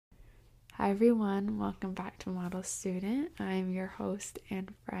Hi everyone, welcome back to Model Student. I'm your host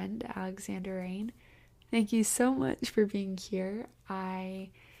and friend, Alexander Rain. Thank you so much for being here.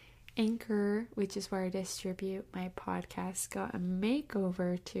 Anchor, which is where I distribute my podcast, got a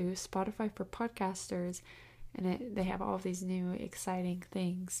makeover to Spotify for podcasters, and they have all of these new exciting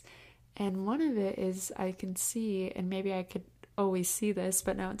things. And one of it is I can see, and maybe I could always see this,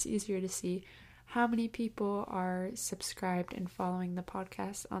 but now it's easier to see how many people are subscribed and following the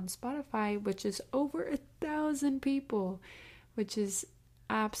podcast on Spotify, which is over 1,000 people, which is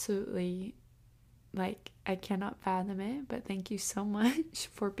absolutely like I cannot fathom it. But thank you so much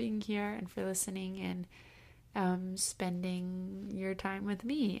for being here and for listening and spending your time with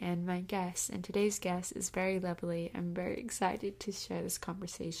me and my guest. And today's guest is very lovely. I'm very excited to share this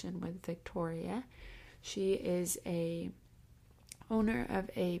conversation with Victoria. She is a owner of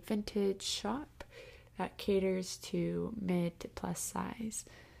a vintage shop that caters to mid to plus size.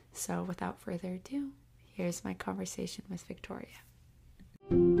 So without further ado, here's my conversation with Victoria.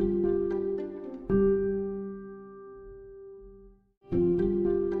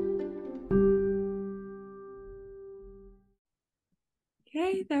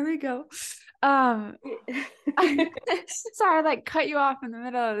 Okay, there we go. Sorry, I cut you off in the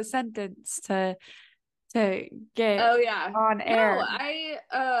middle of the sentence to get on air.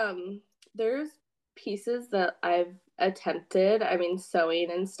 No, there's pieces that I've attempted,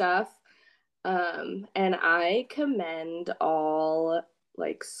 sewing and stuff. And I commend all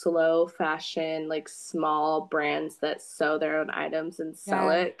like slow fashion, like small brands that sew their own items and sell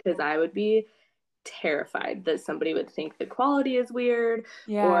Yeah, it because I would be terrified that somebody would think the quality is weird,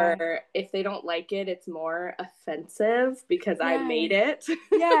 yeah, or if they don't like it, it's more offensive because I yeah, made it.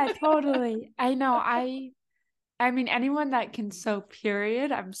 yeah, totally. I know. I mean, anyone that can sew,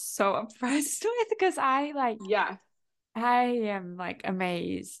 period, I'm so impressed with because Yeah. I am like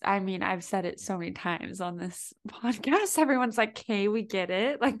amazed. I mean, I've said it so many times on this podcast. Everyone's like, "Okay, we get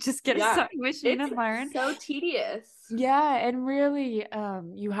it. Like, just get a Yeah. sewing machine It's and learn." so tedious. Yeah, and really,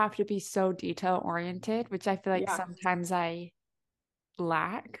 you have to be so detail oriented, which I feel like Yeah. sometimes I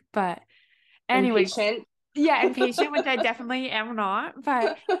lack. But anyways, Impatient. yeah, and patient, which I definitely am not.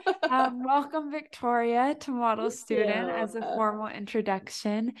 But welcome, Victoria, to Model Thank Student you. as a formal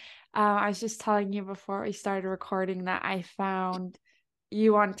introduction. I was just telling you before we started recording that I found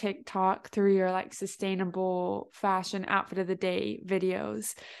you on TikTok through your like sustainable fashion outfit of the day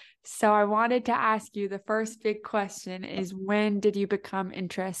videos. So I wanted to ask you the first big question is when did you become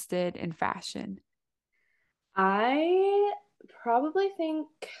interested in fashion? I probably think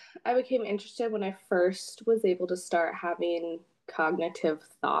I became interested when I first was able to start having cognitive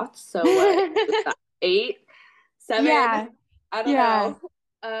thoughts. So what was that, 8, 7? Yeah, I don't yeah,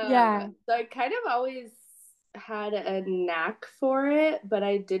 know. yeah, So I kind of always had a knack for it, but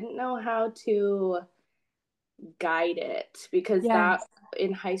I didn't know how to guide it because yeah, that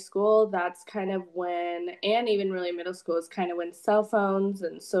in high school, that's kind of when, and even really middle school is kind of when cell phones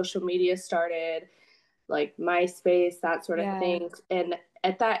and social media started, like MySpace, that sort of yeah, thing. And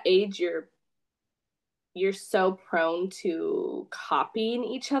at that age, you're so prone to copying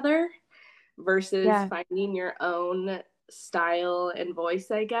each other versus yeah. finding your own style and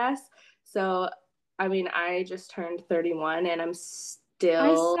voice, I guess. So, I just turned 31 and I'm I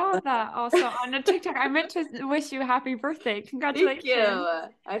still. saw that also on a TikTok. I meant to wish you a happy birthday. Thank you. Congratulations.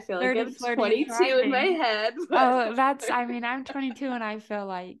 I feel like Flirty, I'm flirty, and 22 in my thriving. head, but Oh, I mean, I'm 22 and I feel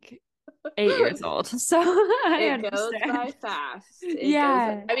like 8 years old. So I it goes by understand. fast. It goes,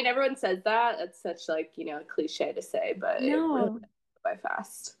 Yeah. everyone says that. That's such like, a cliche to say, but it really No, goes by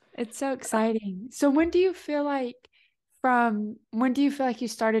fast. it's so exciting. So when do you feel like you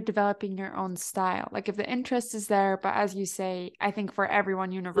started developing your own style? Like if the interest is there, but as you say, I think for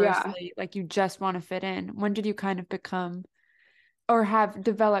everyone Yeah. universally, like you just want to fit in. When did you kind of become or have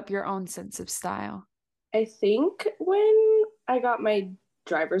developed your own sense of style? I think when I got my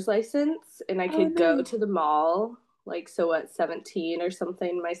driver's license and I Oh, could go nice. to the mall, like so at 17 or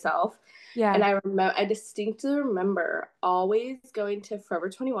something myself. And Yeah. I distinctly remember always going to Forever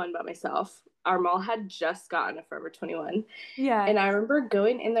 21 by myself. Our mall had just gotten a Forever 21. Yeah. And I remember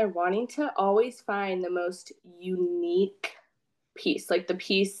going in there wanting to always find the most unique piece, like the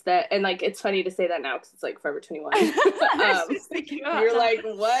piece that, and like it's funny to say that now because it's like Forever 21. I was um, just thinking about you're that. like,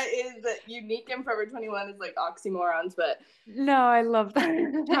 what is unique in Forever 21 is like oxymorons, but No, I love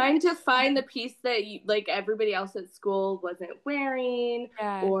that. trying to find the piece that like everybody else at school wasn't wearing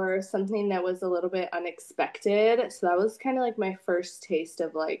Yeah. or something that was a little bit unexpected. So that was kind of like my first taste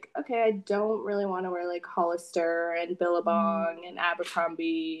of like, okay, I don't really want to wear like Hollister and Mm. Billabong and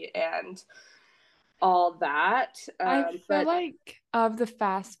Abercrombie all that. I feel But like of the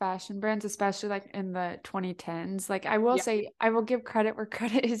fast fashion brands, especially like in the 2010s, like I will yeah, say I will give credit where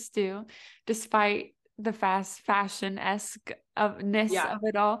credit is due, despite the fast fashion-esque of ness yeah, of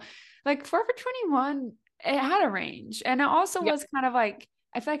it all. Like Forever 21, it had a range. And it also yeah, was kind of like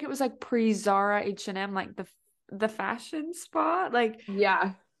I feel like it was like pre-Zara H&M, like the fashion spot. Like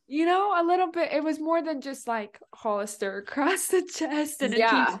yeah. a little bit. It was more than just like Hollister across the chest and a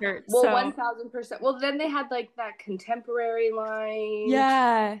Yeah. t-shirt. Well, So 1000%. Well, then they had like that contemporary line,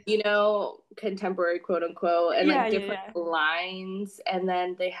 yeah, contemporary quote unquote, and yeah, like yeah, different yeah. lines. And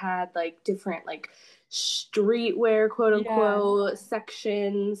then they had like different like streetwear quote Yeah. unquote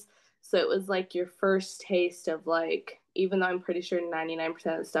sections. So it was like your first taste of like, even though I'm pretty sure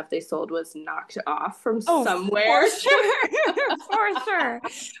 99% of the stuff they sold was knocked off from Oh, for somewhere. sure. For sure.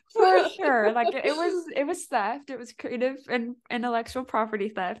 For sure. Like it was theft. It was creative and intellectual property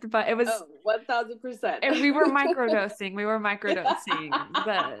theft, but it was Oh, 1000%. and we were microdosing. We were microdosing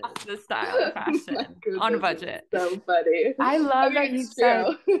the style, the fashion on a Microdosing is budget. so funny. I I love mean, that you it's said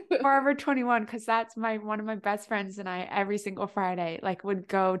true. Forever 21 because that's my one of my best friends and I every single Friday like would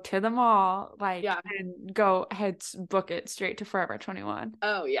go to the mall like Yeah. and go head book it straight to Forever 21,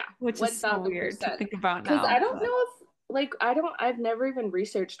 Oh, yeah. which is so weird to 1000%. think about Because I now. don't But know if, like, I've never even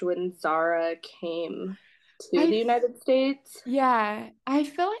researched when Zara came to the I United States. yeah, I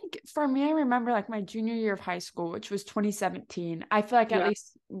feel like for me, I remember like my junior year of high school, which was 2017. I feel like at Yeah.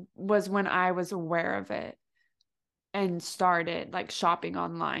 least was when I was aware of it and started like shopping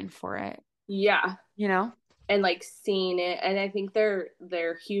online for it, Yeah. you know? And like seeing it. And I think their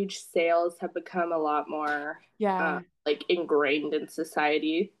huge sales have become a lot more Yeah. like ingrained in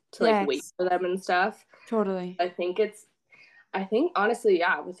society to like wait Yes, for them and stuff. totally. I think honestly,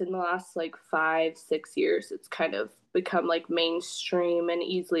 yeah, within the last like 5, 6 years, it's kind of become like mainstream and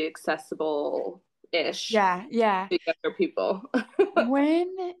easily accessible ish Yeah, yeah. to younger people.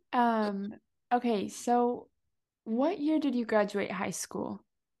 When, okay, so what year did you graduate high school?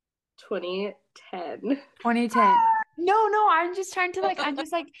 2010. 2010. No, no, I'm just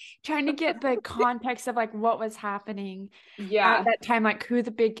like trying to get the context of like what was happening at Yeah. that time, like who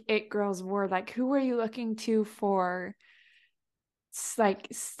the big it girls were, like who were you looking to for like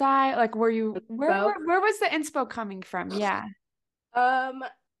style? Like were you So, where was the inspo coming from? Yeah. um,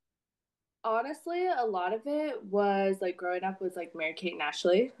 honestly, a lot of it was like growing up was like Mary Kate and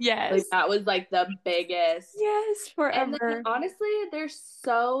Ashley. Like Yes. that was like the biggest. Yes, And then forever. honestly, they're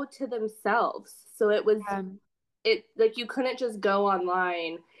so to themselves. So it like you couldn't just go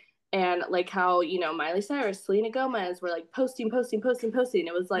online and like how Miley Cyrus, Selena Gomez were like posting.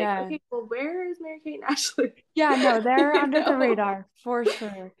 It was like, Yeah. okay, well, where is Mary Kate and Ashley? Yeah, no, they're you under the know, radar for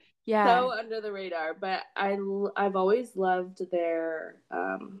sure. Yeah. so under the radar. But I've always loved their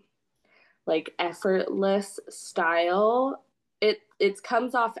like effortless style. It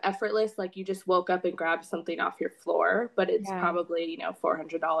comes off effortless, like you just woke up and grabbed something off your floor, but it's Yeah. probably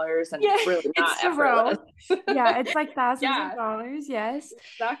 $400 and Yeah, it's really not it's the effortless. row. Yeah, it's like thousands of Yeah, dollars. Yes.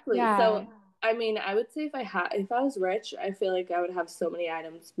 exactly. Yeah. So I mean, I would say if I was rich, I feel like I would have so many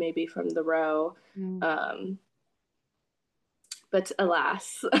items maybe from the row. Mm. Um, but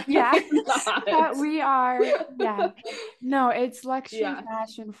alas, Yeah. not. But we are, yeah. No, it's luxury Yeah.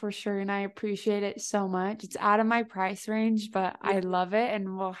 fashion for sure, and I appreciate it so much. It's out of my price range, but Yeah. I love it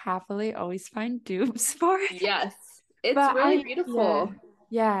and will happily always find dupes for it. Yes. It's But really yeah, beautiful.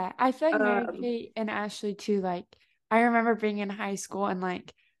 yeah. I feel like Mary Um, Kate and Ashley too, like I remember being in high school and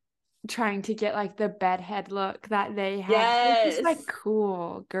like trying to get like the bedhead look that they had. It's just yes. like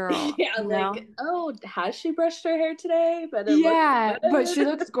cool girl, Yeah, you know? like, oh, has she brushed her hair today? But it looks Yeah, but she good.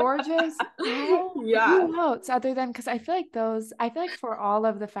 looks gorgeous. Yeah, Who else other than because I feel like for all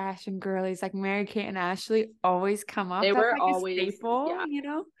of the fashion girlies, like Mary Kate and Ashley always come up. they That's were like a always, staple, yeah, you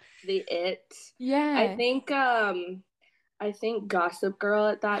know? the it. I Yeah. think I think Gossip Girl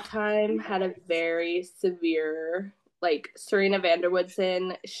at that time had a very severe, like Serena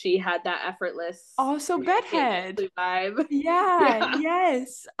Vanderwoodson, she had that effortless Also Mary Kate and bedhead. Ashley vibe. Yeah, Yeah.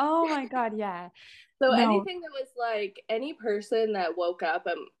 yes. Oh my God, yeah. So No, anything that was like any person that woke up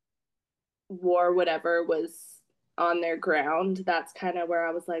and wore whatever was on their ground, that's kind of where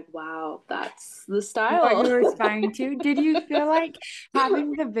I was like, wow, that's the what you style. were aspiring to. Did you feel like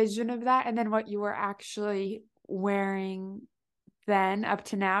having the vision of that and then what you were actually wearing then up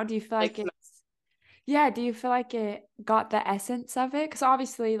to now, do you feel Like, like it's, yeah, do you feel like it got the essence of it? Because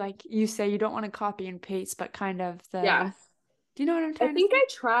obviously, like you say, you don't want to copy and paste, but kind of yeah, do you know what I'm I trying to think say? I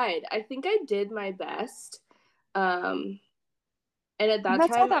tried. I think I did my best. Um, And at that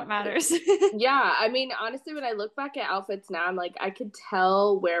That's all time, that matters. yeah, I mean, honestly, when I look back at outfits now, I'm like, I could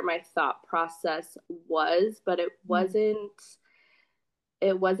tell where my thought process was, but Mm.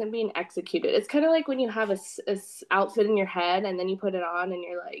 it wasn't being executed. It's kind of like when you have a outfit in your head and then you put it on and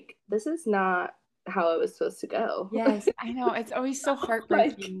you're like, this is not how it was supposed to go. Yes, I know. It's always so Like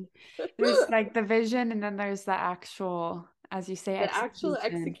heartbreaking. There's like the vision and then there's the actual, as you say, the actual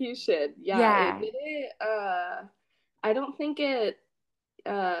execution. execution. Yeah, it Yeah. didn't I don't think it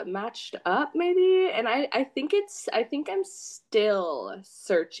matched up maybe, and I think I'm still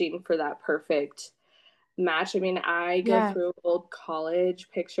searching for that perfect match. I mean, I go Yeah. through old college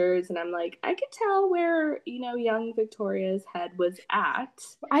pictures and I'm like, I could tell where, young Victoria's head was at.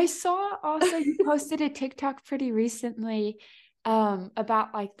 I saw also you posted a TikTok pretty recently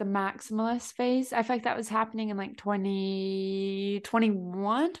about like the maximalist phase. I feel like that was happening in like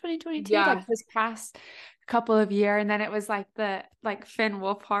 2021, 2022, like Yeah. this past couple of year. And then it was like the like Finn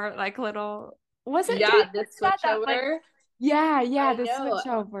Wolfhard, like little was it did we Yeah, the post that like switchover. yeah, I the know. switch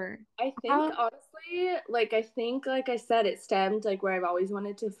over. I think How honestly, like I said, it stemmed like where I've always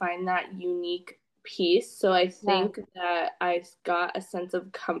wanted to find that unique piece. So I yeah. think that I got a sense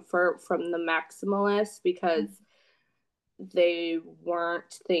of comfort from the maximalists because they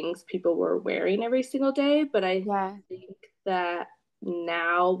weren't things people were wearing every single day. But I Yeah. think that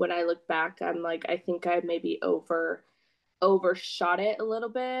now when I look back, I'm like, I think I maybe overshot it a little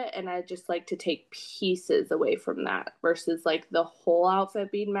bit, and I just like to take pieces away from that versus like the whole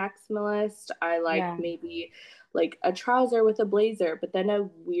outfit being maximalist. I like Yeah. maybe like a trouser with a blazer but then a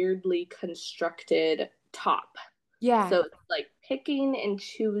weirdly constructed top. Yeah. So it's like picking and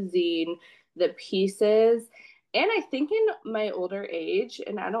choosing the pieces. And I think in my older age,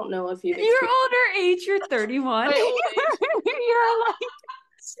 and I don't know if you've Your experienced older age, you're 31. my old age. You're like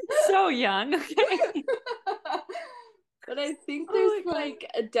so young. Okay. But I think there's Oh my God. like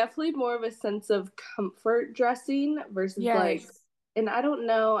definitely more of a sense of comfort dressing versus like, Yes. and I don't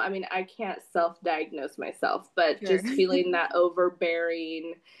know, I mean, I can't self-diagnose myself, but Sure. just feeling that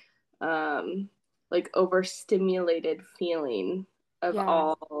overbearing, um, like overstimulated feeling of Yeah,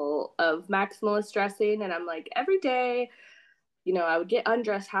 all of maximalist dressing. And I'm like, every day, I would get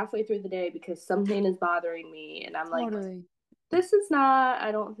undressed halfway through the day because something is bothering me. And I'm like, totally. this is not,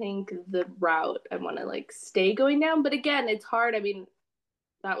 I don't think, the route I want to like stay going down. But again, it's hard. I mean,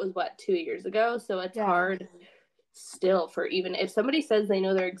 that was what, 2 years ago. So it's Yeah. hard still for even if somebody says they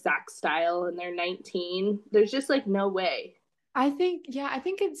know their exact style and they're 19, there's just like no way. I think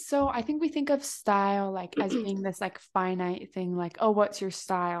it's so, I think we think of style like as being this like finite thing, like, oh, what's your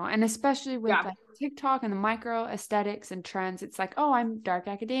style? And especially with Yeah. like TikTok and the micro aesthetics and trends, it's like, oh, I'm dark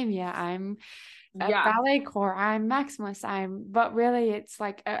academia, I'm a Yeah. ballet core, I'm maximalist, but really it's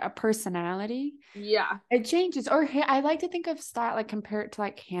like a personality. Yeah. It changes. Or I like to think of style, like compare it to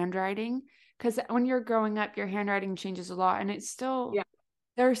like handwriting, because when you're growing up, your handwriting changes a lot, and it's still Yeah.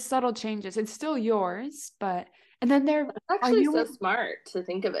 there are subtle changes. It's still yours, but and then there It's are actually so you. smart to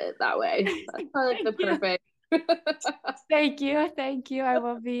think of it that way. That's probably like the Thank you, perfect. thank you. I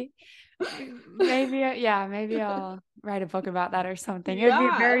will be maybe yeah, maybe I'll write a book about that or something. It would be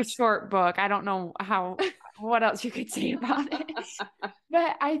a Yeah. very short book. I don't know how what else you could say about it,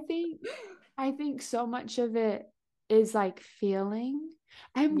 but I think so much of it is like feeling.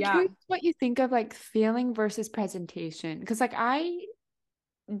 I'm Yeah. curious what you think of like feeling versus presentation. Because like I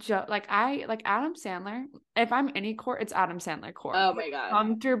like Adam Sandler. If I'm any core, it's Adam Sandler core. Oh my God.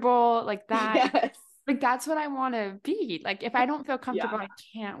 Comfortable like that. Yes. Like that's what I want to be. Like if I don't feel Yeah. comfortable, I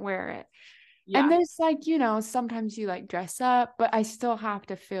can't wear it. And Yeah. there's like, sometimes you like dress up, but I still have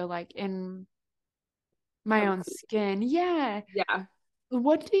to feel like in my own Comfy. skin. Yeah. Yeah.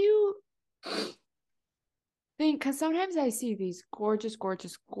 What do you think? Because sometimes I see these gorgeous,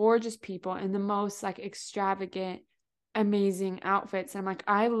 gorgeous, gorgeous people in the most like extravagant, amazing outfits. And I'm like,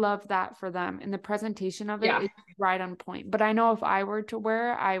 I love that for them. And the presentation of it Yeah. is right on point. But I know if I were to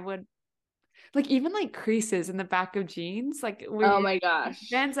wear, I would like even like creases in the back of jeans, like where Oh you my gosh.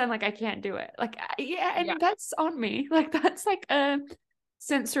 Vans, I'm like, I can't do it. Like, yeah, Yeah. and that's on me. Like, that's like a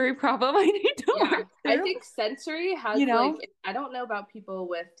sensory problem I need to Yeah. work I through, think sensory you has like, know? I don't know about people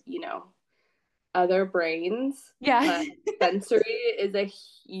with, other brains, Yeah. but sensory is a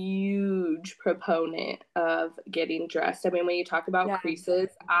huge proponent of getting dressed. I mean, when you talk about Yeah. creases,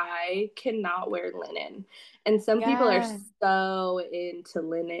 I cannot wear linen. And some people are Yeah. so into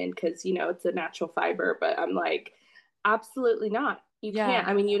linen because, it's a natural fiber, but I'm like, absolutely not. You Yeah. can't.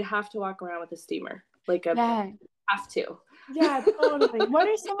 I mean, you'd have to walk around with a steamer, like a Yeah. have to. Yeah, totally. What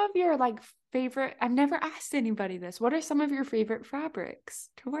are some of your like favorite? I've never asked anybody this. What are some of your favorite fabrics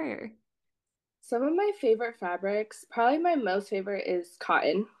to wear? Some of my favorite fabrics, probably my most favorite is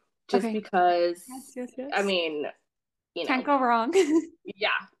cotton, just Okay. because, Yes, yes, I yes. mean, you Can't know, go wrong. yeah,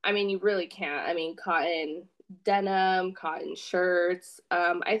 I mean, you really can't. I mean, cotton denim, cotton shirts.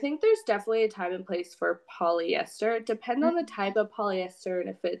 I think there's definitely a time and place for polyester. It depends on the Mm. type of polyester and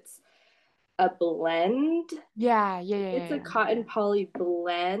if it's a blend. Yeah, yeah, It's yeah, a yeah. cotton poly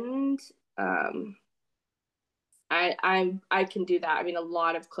blend. Um, I can do that. I mean, a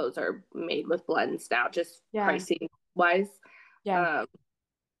lot of clothes are made with blends now, just Yeah, pricing wise. yeah, Um,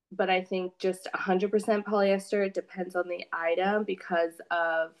 but I think just 100% polyester, it depends on the item because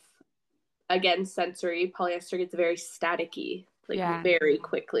of, again, sensory. Polyester gets very staticky, like yeah, very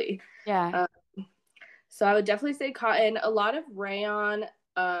quickly. yeah, Um, so I would definitely say cotton. A lot of rayon.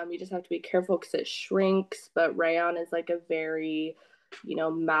 You just have to be careful because it shrinks, but rayon is like a very,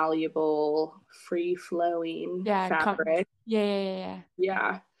 malleable, free flowing yeah. fabric. Yeah, yeah, yeah, yeah.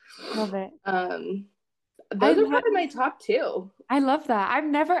 Yeah. Love it. Um, I those are lo probably my top two. I love that. I've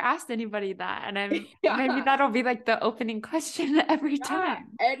never asked anybody that, and maybe Yeah. that'll be like the opening question every Yeah. time.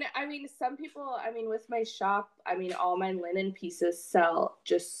 And I mean, some people, I mean, with my shop, I mean, all my linen pieces sell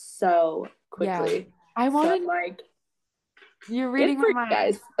just so Yeah. quickly. I So wanted I'm like, You're good reading for my you mind.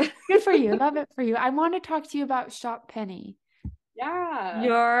 guys. Good for you. Love it for you. I want to talk to you about Shop Penny. Yeah.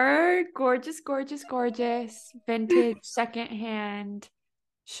 Your gorgeous, gorgeous, gorgeous vintage secondhand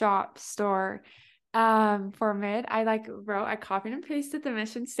shop store for mid. I copied and pasted the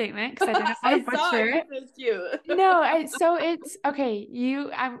mission statement because I didn't want to I saw butcher it. it. It's so cute. No, so it's okay.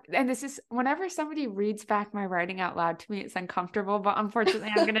 And this is whenever somebody reads back my writing out loud to me, it's uncomfortable, but unfortunately,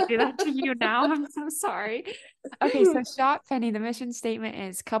 I'm going to do that to you now. I'm so sorry. Okay, so Shop Penny, the mission statement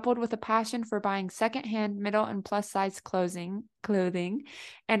is coupled with a passion for buying secondhand, middle, and plus size clothing,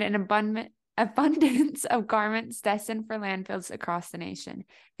 and an abundance of garments destined for landfills across the nation.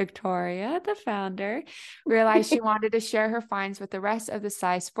 Victoria, the founder, realized she wanted to share her finds with the rest of the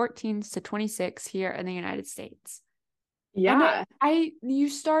size 14s to 26 here in the United States. And Yeah. you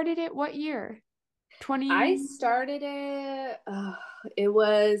started it what year? I 20. started it, it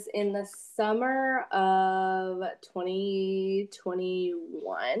was in the summer of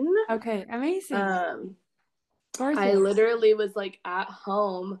 2021. Okay, amazing. Um, I Gorgeous. literally was like at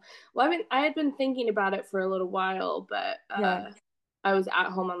home. Well, I had been thinking about it for a little while, but Yeah. I was at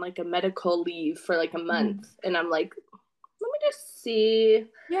home on like a medical leave for like a Mhm. month, and I'm like, let me just see.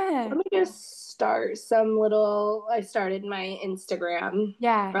 Yeah. Let me just start some little. I started my Instagram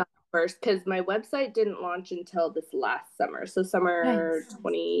Yeah. first because my website didn't launch until this last summer, so summer Nice.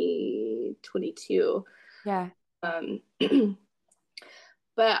 2022. Yeah. Um,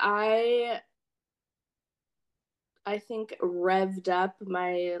 but I think revved up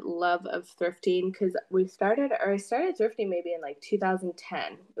my love of thrifting because I started thrifting maybe in like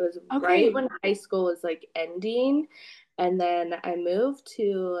 2010. It was right Okay. when high school was like ending. And then I moved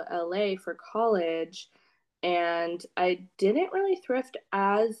to LA for college and I didn't really thrift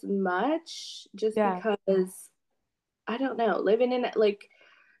as much just Yeah. because I don't know, living in it like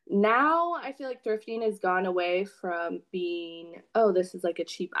now I feel like thrifting has gone away from being, oh, this is like a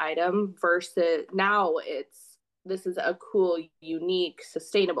cheap item versus now it's this is a cool, unique,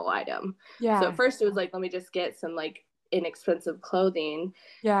 sustainable item. So at Yeah. first it was like, let me just get some like inexpensive clothing.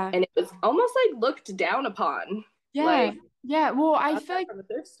 Yeah. And it was almost like looked down upon. Yeah. Like, Yeah. Well, I got feel that like from a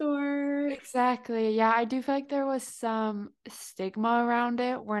thrift store. exactly. Yeah, I do feel like there was some stigma around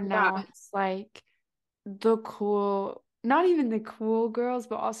it where now Yeah. it's like the cool, not even the cool girls,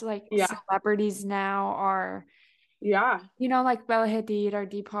 but also like Yeah. celebrities now are, Yeah. like Bella Hadid or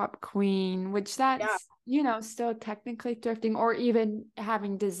Depop Queen, which Yeah. that's, still technically thrifting or even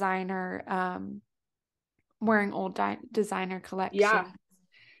having wearing old designer collection. Yeah.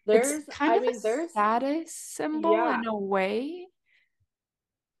 It's There's, kind I of a mean, there's, status symbol yeah. in a way.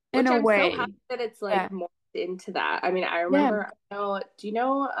 In Which a I'm so happy way. that it's Yeah. like more into that. I mean, I Yeah. remember, do you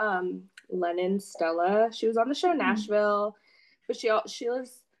know Lennon Stella? She was on the show Mhm. Nashville, but she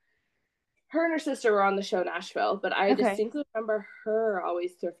lives her and her sister were on the show Nashville, but I Okay. distinctly remember her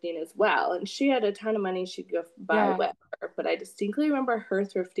always thrifting as well. And she had a ton of money, she'd go buy Yeah. whatever. But I distinctly remember her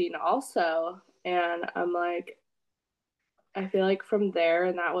thrifting also. And I'm like, I feel like from there,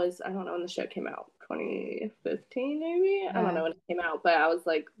 and that was, I don't know when the show came out, 2015 maybe? I don't Yeah. know when it came out, but I was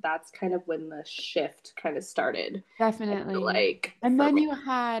like, that's kind of when the shift kind of started. I feel Definitely. like And for then me. you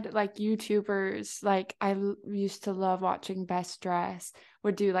had like YouTubers, like used to love watching Best Dress,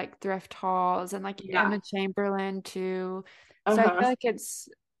 would do like thrift hauls and like Yeah. Emma Chamberlain too. So I feel Uh-huh. like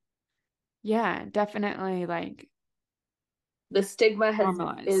yeah, definitely like The stigma has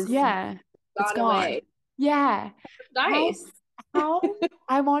normalized. is Yeah, it's gone gone. away. Yeah. How Nice. How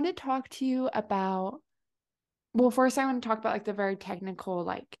I want to talk to you about, well, first I want to talk about like the very technical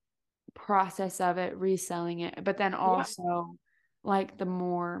like process of it, reselling it, but then Yeah. also like the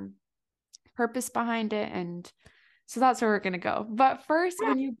more purpose behind it. And so that's where we're gonna go. But first,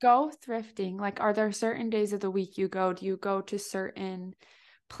 when you go thrifting, like are there certain days of the week you go? Do you go to certain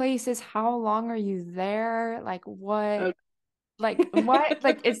places? How long are you there? Okay.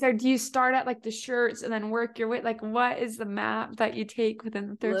 Like is there, do you start at like the shirts and then work your way? Like what is the map that you take within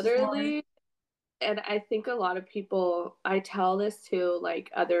the thrift store? Literally, and I think a lot of people, I tell this to like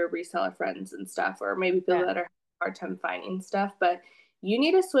other reseller friends and stuff, or maybe people Yeah. that are hard time finding stuff, but you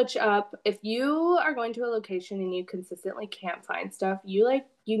need to switch up. If you are going to a location and you consistently can't find stuff, you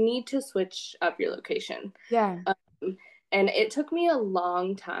need to switch up your location. Yeah. Um, and it took me a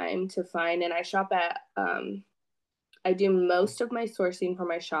long time to find, and I shop at I do most of my sourcing for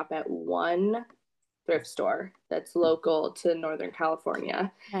my shop at one thrift store that's local to Northern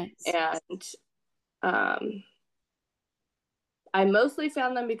California. Nice. And um, I mostly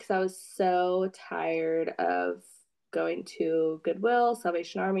found them because I was so tired of going to Goodwill,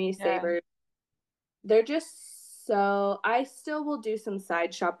 Salvation Army, Yeah. Savers. They're just so, I still will do some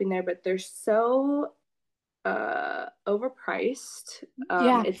side shopping there, but they're so overpriced.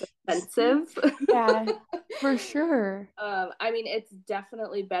 Yeah. It's expensive. Yeah, for sure. I mean, it's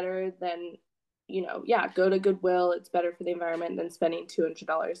definitely better than, yeah, go to Goodwill. It's better for the environment than spending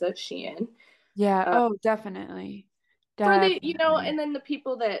 $200 at Shein. Yeah. Uh, Oh, definitely. for the, Definitely. and then the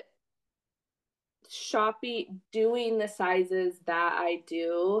people that shopping, doing the sizes that I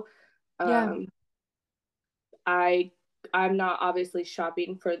do, Yeah. um, I I'm not obviously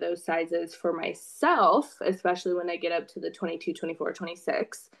shopping for those sizes for myself, especially when I get up to the 22, 24,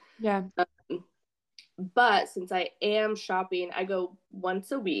 26. Yeah. But since I am shopping, I go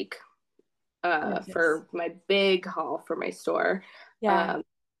once a week Gorgeous. for my big haul for my store. Yeah. Um,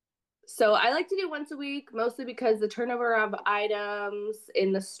 so I like to do once a week, mostly because the turnover of items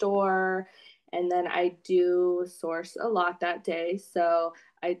in the store, and then I do source a lot that day. So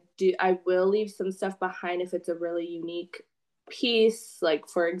I will leave some stuff behind if it's a really unique piece. Like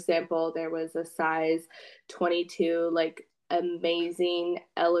for example, there was a size 22, like amazing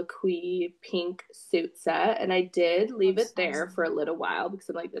Eloquii pink suit set, and I did Oh, leave it so there for a little while because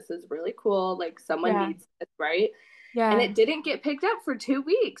I'm like, this is really cool. Like someone yeah. needs this, right? And Yeah. it didn't get picked up for 2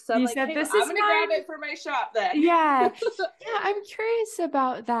 weeks. So I'm You like, said hey, this I'm is gonna grab mine. it for my shop then. Yeah. Yeah, I'm curious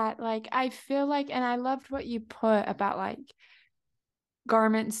about that. Like, I feel like, and I loved what you put about like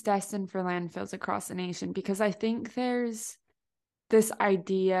garments destined for landfills across the nation, because I think there's this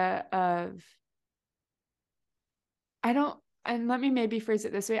idea of, I don't, and let me maybe phrase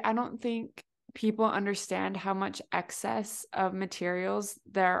it this way. I don't think people understand how much excess of materials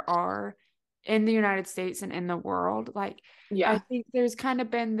there are in the United States and in the world. Like, I Yeah, think there's kind of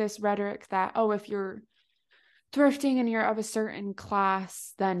been this rhetoric that, oh, if you're thrifting and you're of a certain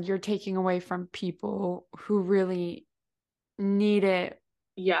class, then you're taking away from people who really need it.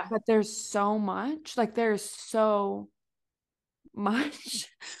 yeah, But there's so much, like, there's so much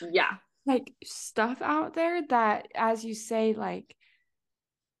yeah, like stuff out there that, as you say, like,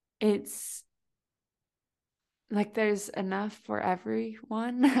 it's like there's enough for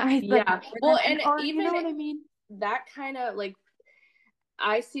everyone. I like yeah. more Well, than, and or you even know what I mean? that kind of like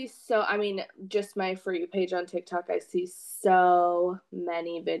I see so, I mean, just my For You page on TikTok, I see so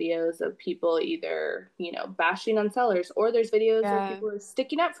many videos of people either, bashing on sellers, or there's videos where Yeah. people are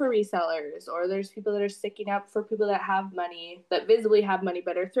sticking up for resellers, or there's people that are sticking up for people that have money, that visibly have money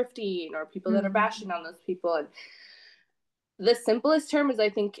but are thrifting, or people that are Mm. bashing on those people. And the simplest term is I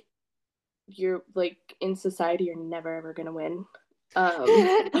think you're like in society, you're never ever gonna win.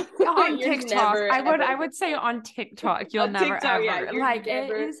 On You're TikTok, never I ever would say gonna on TikTok, you'll on never TikTok, yeah, ever, you're like, it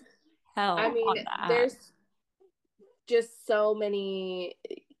never. is I hell mean, on that. there's just so many,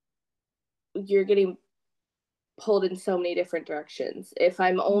 you're getting pulled in so many different directions. If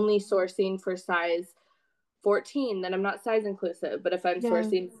I'm only sourcing for size 14, then I'm not size inclusive. But if I'm Yeah.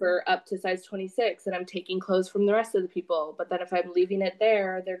 sourcing for up to size 26, then I'm taking clothes from the rest of the people. But then if I'm leaving it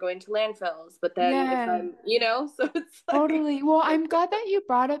there, they're going to landfills. But then if Yeah. so it's like, Totally. Well, I'm glad that you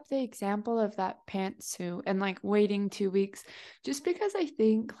brought up the example of that pantsuit and like waiting 2 weeks, just because I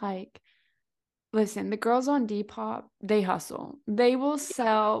think like, listen, the girls on Depop, they hustle. They will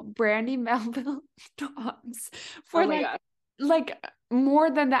sell Brandy Melville tops oh for my God. like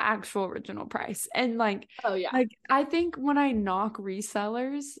more than the actual original price. And Oh yeah. like I think when I knock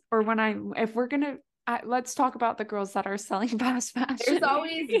resellers, or when I if we're gonna let's talk about the girls that are selling fast There's fashion.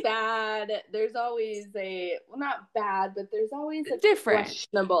 always bad, there's always a, well, not bad, but there's always a Different.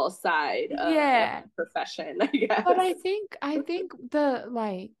 questionable side of the Yeah. profession, I guess. But I think the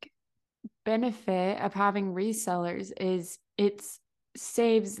like benefit of having resellers is it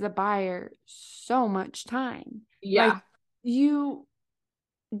saves the buyer so much time. Like Yeah, you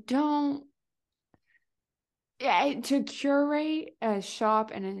don't yeah, to curate a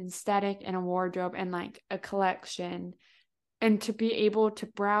shop and an aesthetic and a wardrobe and like a collection and to be able to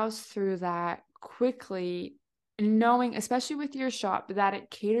browse through that quickly, knowing, especially with your shop, that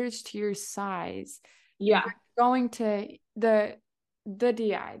it caters to your size. But yeah, going to the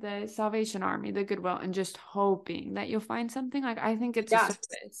DI, the Salvation Army, the Goodwill, and just hoping that you'll find something, like I think it's a yeah.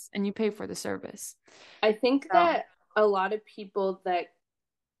 service and you pay for the service. I think So that a lot of people that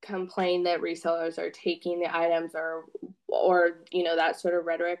complain that resellers are taking the items, or that sort of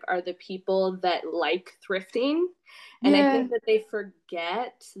rhetoric, are the people that like thrifting. And I yeah, think that they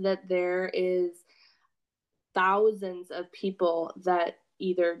forget that there is thousands of people that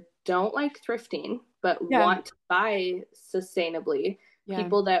either don't like thrifting but yeah, want to buy sustainably, yeah,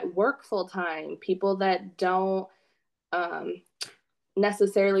 people that work full time, people that don't um,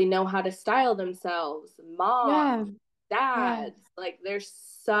 necessarily know how to style themselves, yeah, moms, yeah, dads. Like there's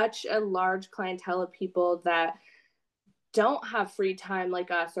such a large clientele of people that don't have free time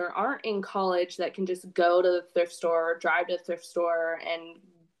like us, or aren't in college, that can just go to the thrift store or drive to the thrift store and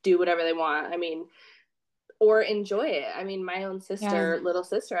do whatever they want. I mean, or enjoy it. I mean, my own yeah, sister, little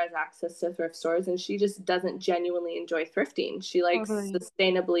sister, has access to thrift stores and she just doesn't genuinely enjoy thrifting. She likes totally.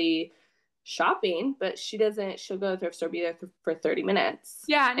 sustainably shopping, but she'll go to the thrift store, be there for 30 minutes.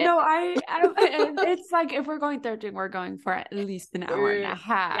 Yeah, And no, it's like if we're going 13, we're going for at least an hour and a yeah,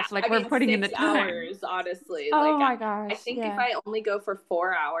 half. Like I we're mean, putting in the 6 hours, time. honestly. Like, Oh my I gosh, think if yeah. I only go for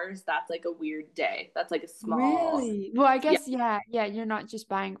 4 hours, that's like a weird day. That's like a small, Really? Well, I yeah, guess yeah, you're not just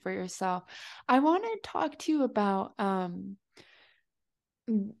buying for yourself. I want to talk to you about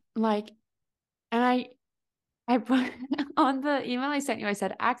like and I put on the email I sent you, I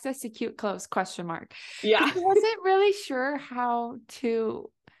said access to cute clothes question mark. yeah, Because I wasn't really sure how to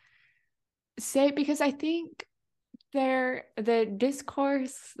say because I think the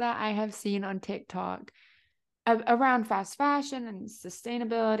discourse that I have seen on TikTok around fast fashion and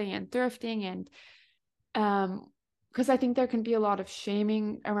sustainability and thrifting and because I think there can be a lot of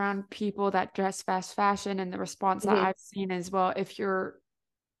shaming around people that dress fast fashion, and the response that mhm, I've seen is, well, if you're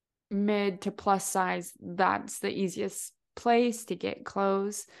mid to plus size, that's the easiest place to get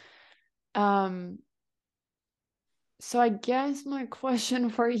clothes. Um, so I guess my question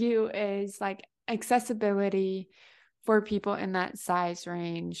for you is like accessibility for people in that size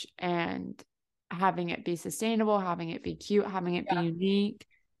range and having it be sustainable, having it be cute, having it be yeah. unique.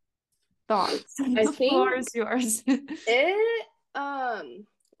 Thoughts. I The floor think is yours. it,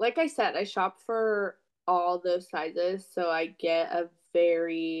 like I said, I shop for all those sizes, so I get a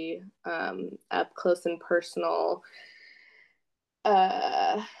very up close and personal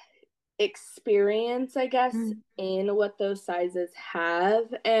uh experience, I guess, Mm, in what those sizes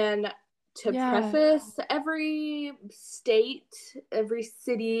have. And to yeah, preface, every state, every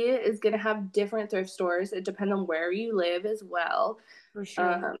city is going to have different thrift stores. It depends on where you live as well. for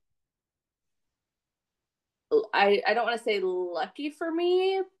sure. Um, I don't want to say lucky for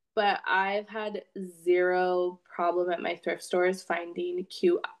me, but I've had zero problem at my thrift stores finding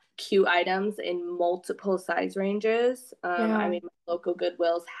cute items in multiple size ranges. I Yeah. mean, my local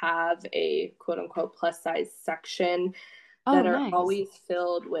Goodwills have a quote unquote plus size section Oh, that are nice. always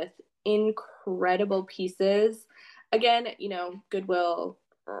filled with incredible pieces. Again, Goodwill,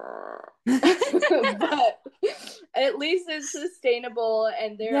 but at least it's sustainable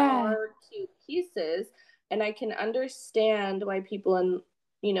and there Yeah, are cute pieces. And I can understand why people in,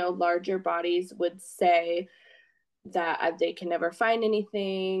 larger bodies would say that they can never find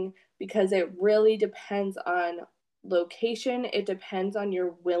anything, because it really depends on location. It depends on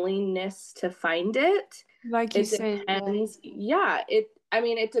your willingness to find it. like you It say, yeah. depends. Yeah, I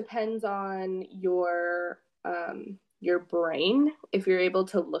mean, it depends on your brain, if you're able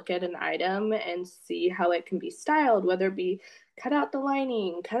to look at an item and see how it can be styled, whether it be cut out the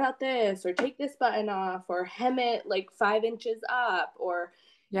lining, cut out this, or take this button off, or hem it like 5 inches up, or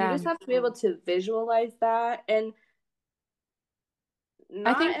you Yeah. just have to be able to visualize that. And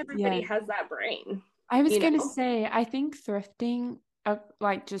I not think, everybody yeah. has that brain, I was you gonna know? say, I think thrifting,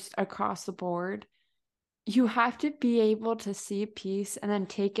 like just across the board, you have to be able to see a piece and then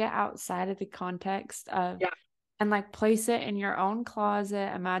take it outside of the context of Yeah, and like place it in your own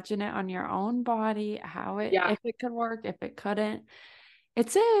closet, imagine it on your own body, how it yeah, if it could work, if it couldn't.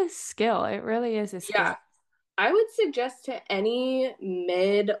 It's a skill. It really is a skill. Yeah. I would suggest to any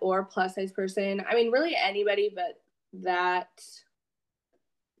mid or plus size person, I mean, really anybody, but that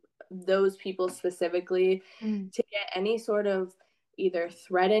those people specifically, Mm, to get any sort of either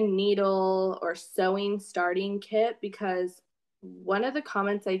thread and needle or sewing starting kit, because one of the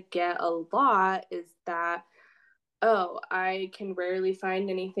comments I get a lot is that, oh, I can rarely find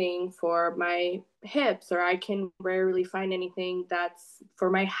anything for my hips, or I can rarely find anything that's for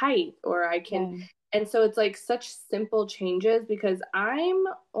my height, or I can. yeah, And so it's like such simple changes because I'm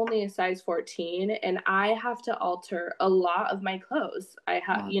only a size 14 and I have to alter a lot of my clothes. I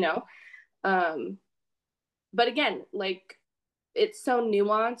have, yeah, um, but again, like it's so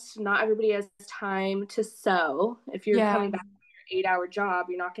nuanced. Not everybody has time to sew. If you're yeah, coming back from your 8 hour job,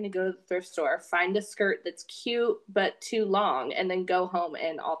 you're not going to go to the thrift store, find a skirt that's cute but too long, and then go home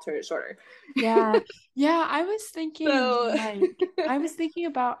and alter it shorter. yeah, yeah. So I I was thinking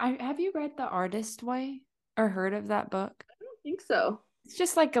about, have you read The Artist Way or heard of that book? don't think so. It's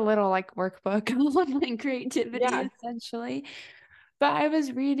just like a little like workbook on like creativity Yeah, essentially. But I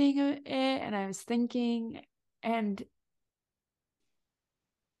was reading it and I was thinking, and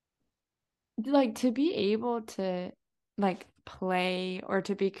like to be able to like play or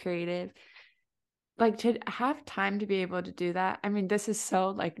to be creative, like to have time to be able to do that. I mean, this is so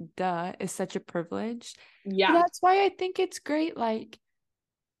like duh, is such a privilege. But yeah, that's why I think it's great, like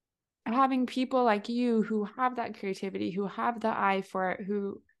having people like you who have that creativity, who have the eye for it,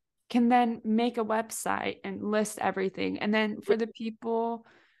 who can then make a website and list everything. And then for the people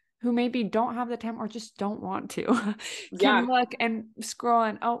who maybe don't have the time or just don't want to can yeah. look and scroll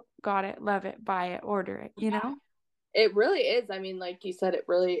and, oh, got it, love it, buy it, order it, you know? It really is. I mean, like you said, it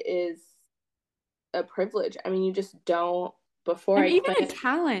really is a privilege. I mean, you just don't. Before And I even a couldn't.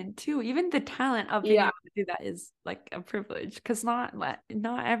 talent too, even the talent of being Yeah, able to do that is like a privilege because not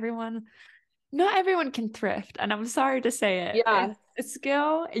everyone can thrift, and I'm sorry to say it. It's yeah. a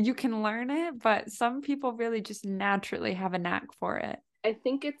skill, you can learn it, but some people really just naturally have a knack for it. I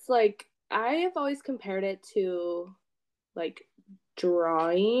think it's like I have always compared it to like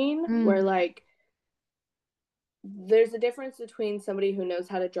drawing, where Mm, like there's a difference between somebody who knows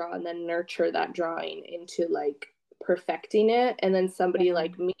how to draw and then nurture that drawing into like perfecting it, and then somebody yeah.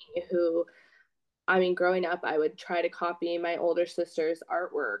 like me who, I mean, growing up, I would try to copy my older sister's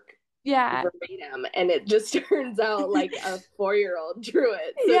artwork Yeah. verbatim, and it just turns out like a 4 year old drew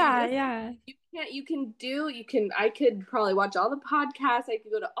it. So you Yeah, just, yeah. you can't, you can, I could probably watch all the podcasts, I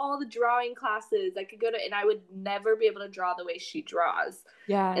could go to all the drawing classes, I could go to, and I would never be able to draw the way she draws.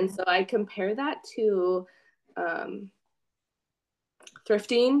 Yeah. And so I compare that to um,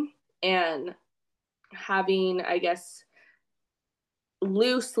 thrifting and having, I guess,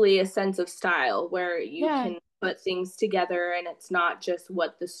 loosely a sense of style where you Yeah. can put things together and it's not just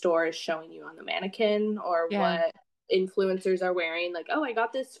what the store is showing you on the mannequin or Yeah. what influencers are wearing. Like, oh, I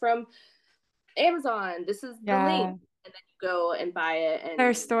got this from Amazon. This is the link. Yeah. And then you go and buy it.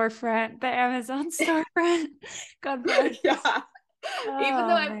 Their And storefront, the Amazon storefront. God bless. yeah, even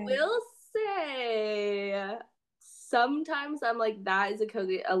though Oh I man. will say, sometimes I'm like, that is a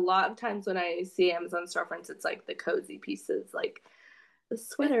cozy. A lot of times when I see Amazon storefronts, it's like the cozy pieces, like a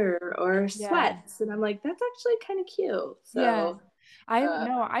sweater or Yeah. sweats, and I'm like, that's actually kind of cute. Yeah. So, I uh,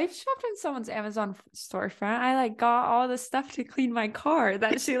 no, I've shopped in someone's Amazon storefront. I like got all the stuff to clean my car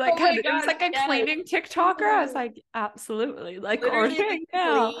that she like oh had. my It was gosh, like a yes, cleaning TikToker. I was Ooh. like, absolutely, like Literally the ordering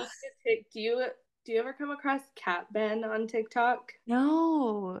now. clean. Do you ever come across Cat Ben on TikTok?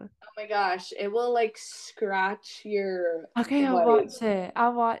 No. Oh my gosh, it will like scratch your Okay, I'll like, watch it.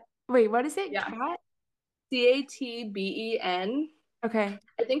 I'll watch. Wait, what is it? yeah, Cat? Catben. Okay.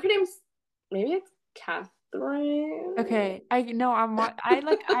 I think her name's, maybe it's Catherine. Okay. I know I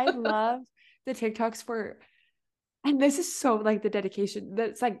like I love the TikToks for, and this is so like the dedication.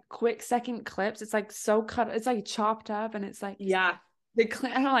 That's like quick second clips. It's like so cut. It's like chopped up, and it's like Yeah, the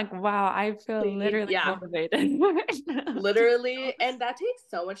clip. I'm like, wow, I feel clean. literally Yeah, motivated right now to literally, and that takes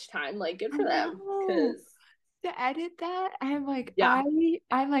so much time. Like, good I for them, know. because To edit that, yeah,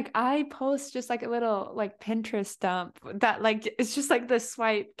 I post just like a little like Pinterest dump that like it's just like the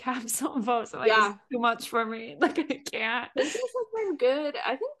swipe capsule post. Like it's yeah. too much for me. Like I can't. Pinterest has been good.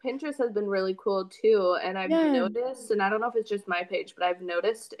 I think Pinterest has been really cool too. And I've Yeah. noticed, and I don't know if it's just my page, but I've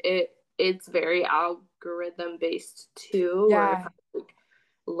noticed it's very algorithm based too, where if Yeah. I like,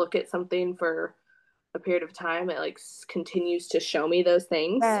 look at something for a period of time, it like continues to show me those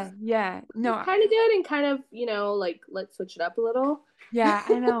things. Yeah. Yeah. It's No, kind of good and kind of, like let's switch it up a little. yeah,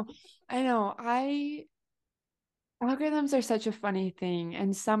 I know. I know. Algorithms are such a funny thing,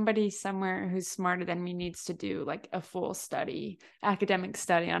 and somebody somewhere who's smarter than me needs to do like a full study, academic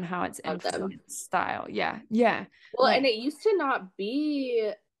study on how it's Of them. influenced style. Yeah, yeah. Well, and Like it used to not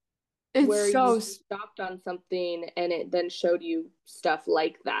be it's where so, you stopped on something and it then showed you stuff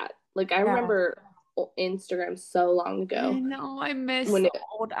like that. Like I yeah. remember Instagram so long I ago know I miss when the it,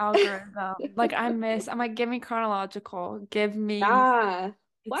 old algorithm. Like I'm like, give me chronological, give me yeah.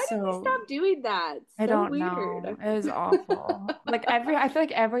 Why it's did we so stop doing that? I So don't know. weird. It was awful. I feel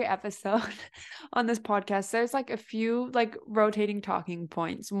like every episode on this podcast, there's like a few like rotating talking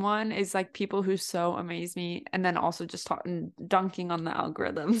points. One is like people who so amaze me, and then also just talking, dunking on the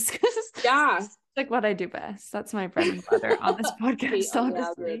algorithms because Yeah. it's like what I do best. That's my bread and butter on this Hate podcast, on the honestly.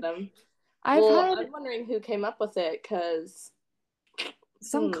 algorithm. I've Well, had I'm wondering who came up with it because,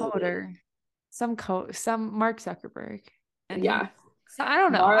 some hmm, coder, some Mark Zuckerberg, and he. yeah. So I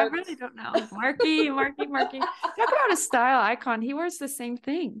don't know. I really Marks. don't know. Marky. Talk about a style icon. He wears the same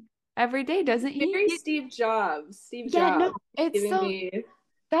thing every day, doesn't he? Very Steve Jobs. Steve Yeah, no, Jobs it's giving so me,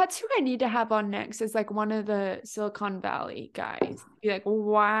 that's who I need to have on next is like one of the Silicon Valley guys. Be like,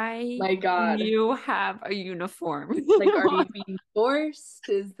 why my do God. you have a uniform? Like, are you Why? being forced?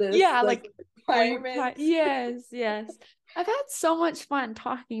 Is this Yeah, like like a were you requirement? yes, yes. I've had so much fun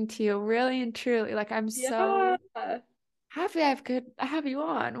talking to you, really and truly. Like I'm Yeah. so happy I have you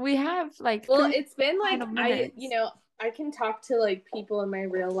on. We have like Well, three it's been like final minutes. I can talk to like people in my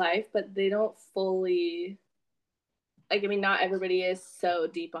real life, but they don't fully like I mean, not everybody is so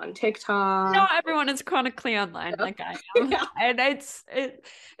deep on TikTok Not or everyone is chronically online stuff. like I am. Yeah. And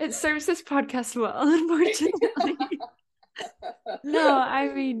it serves this podcast well, unfortunately. No, I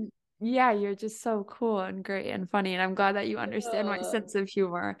mean, yeah, you're just so cool and great and funny, and I'm glad that you understand my sense of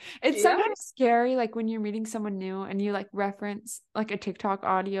humor. It's Yeah. sometimes scary, like when you're meeting someone new and you like reference like a TikTok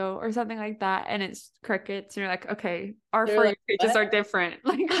audio or something like that, and it's crickets, and you're like, okay, our They're For like, You pages what? are different.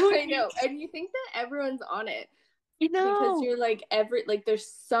 Like, I know. And you think that everyone's on it you because know, you're like there's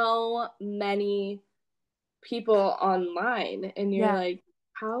so many people online and you're yeah, like,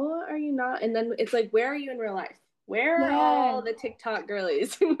 how are you not? And then it's like, where are you in real life? Where are yeah. all the TikTok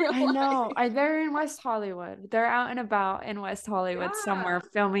girlies in real I know. life? They're in West Hollywood. They're out and about in West Hollywood Yeah. somewhere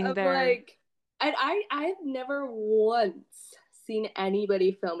filming I'm their. like, and I've never once seen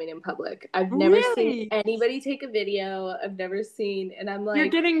anybody filming in public. I've never seen Really? anybody take a video. I've never seen, and I'm You're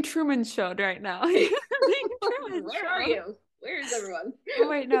like, getting Truman Showed right now. You're getting Truman where are Showed. you? Where is everyone? Oh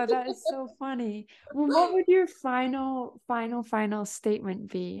wait, no, that is so funny. Well, what would your final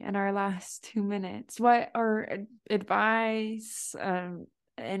statement be in our last 2 minutes? What or advice?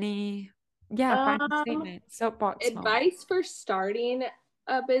 Any? Yeah, final Um, statement. Soapbox moment. Advice for starting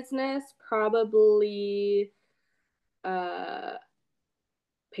a business, probably uh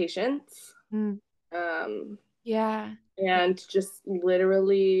patience. Mm, Um, yeah, yeah, and just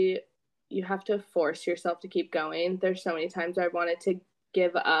literally you have to force yourself to keep going. There's so many times I wanted to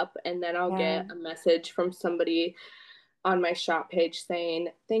give up and then I'll yeah, get a message from somebody on my shop page saying,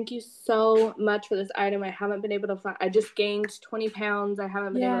 "Thank you so much for this item. I haven't been able to find I just gained 20 pounds. I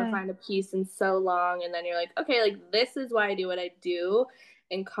haven't been able to yeah, find a piece in so long." And then you're like, "Okay, like this is why I do what I do."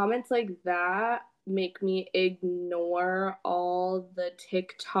 And comments like that make me ignore all the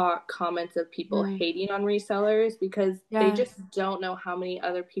TikTok comments of people mm, hating on resellers because they yeah, just don't know how many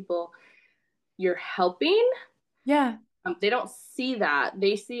other people you're helping. yeah. They don't see that.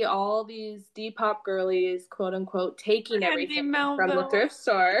 They see all these Depop girlies, quote unquote, taking Randy everything from the Melville. thrift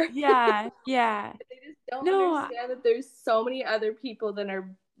store. Yeah, yeah. They just don't No, understand that there's so many other people that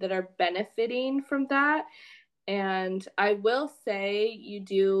are benefiting from that. And I will say you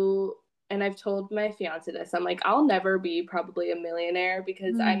do, and I've told my fiance this. I'm like, I'll never be probably a millionaire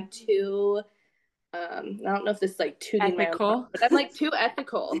because mm, I'm too I don't know if this is like tooting my own horn, ethical. but I'm like too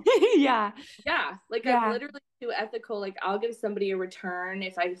ethical. Yeah, Yeah, like I'm yeah, literally too ethical. Like I'll give somebody a return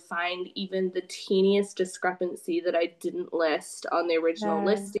if I find even the teeniest discrepancy that I didn't list on the original yeah,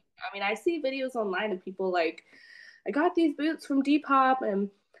 listing. I mean, I see videos online of people like, I got these boots from Depop and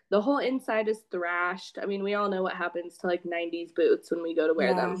the whole inside is thrashed. I mean, we all know what happens to like 90s boots when we go to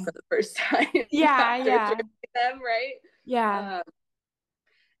wear them yeah, for the first time yeah, after yeah, thrifting them, right? yeah. Um,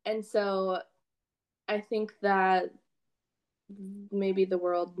 and so I think that maybe the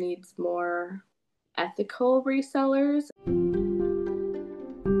world needs more ethical resellers.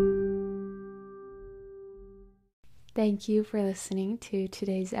 Thank you for listening to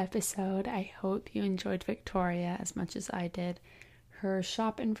today's episode. I hope you enjoyed Victoria as much as I did. Her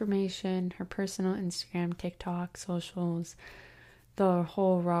shop information, her personal Instagram, TikTok, socials, the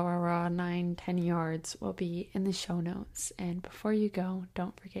whole rah 9-10 yards will be in the show notes. And before you go,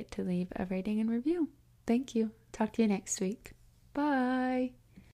 don't forget to leave a rating and review. Thank you. Talk to you next week. Bye.